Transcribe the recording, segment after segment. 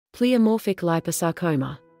pleomorphic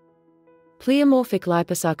liposarcoma. Pleomorphic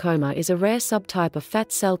liposarcoma is a rare subtype of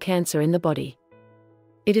fat cell cancer in the body.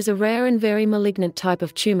 It is a rare and very malignant type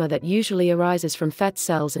of tumor that usually arises from fat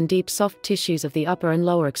cells and deep soft tissues of the upper and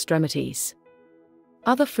lower extremities.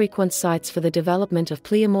 Other frequent sites for the development of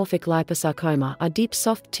pleomorphic liposarcoma are deep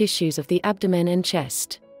soft tissues of the abdomen and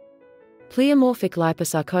chest. Pleomorphic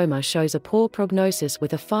liposarcoma shows a poor prognosis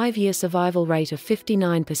with a 5-year survival rate of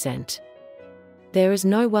 59%. There is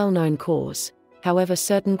no well-known cause, however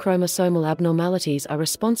certain chromosomal abnormalities are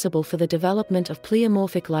responsible for the development of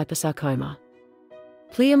pleomorphic liposarcoma.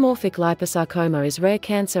 Pleomorphic liposarcoma is rare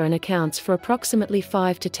cancer and accounts for approximately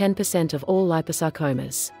 5 to 10% of all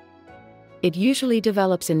liposarcomas. It usually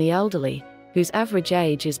develops in the elderly, whose average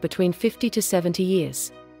age is between 50 to 70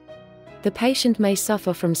 years. The patient may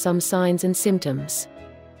suffer from some signs and symptoms.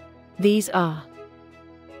 These are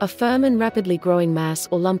a firm and rapidly growing mass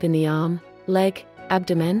or lump in the arm, leg,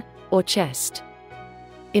 abdomen, or chest.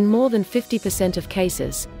 In more than 50% of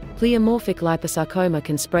cases, pleomorphic liposarcoma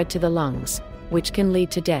can spread to the lungs, which can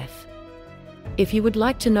lead to death. If you would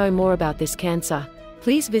like to know more about this cancer,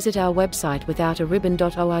 please visit our website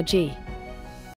withoutaRibbon.org.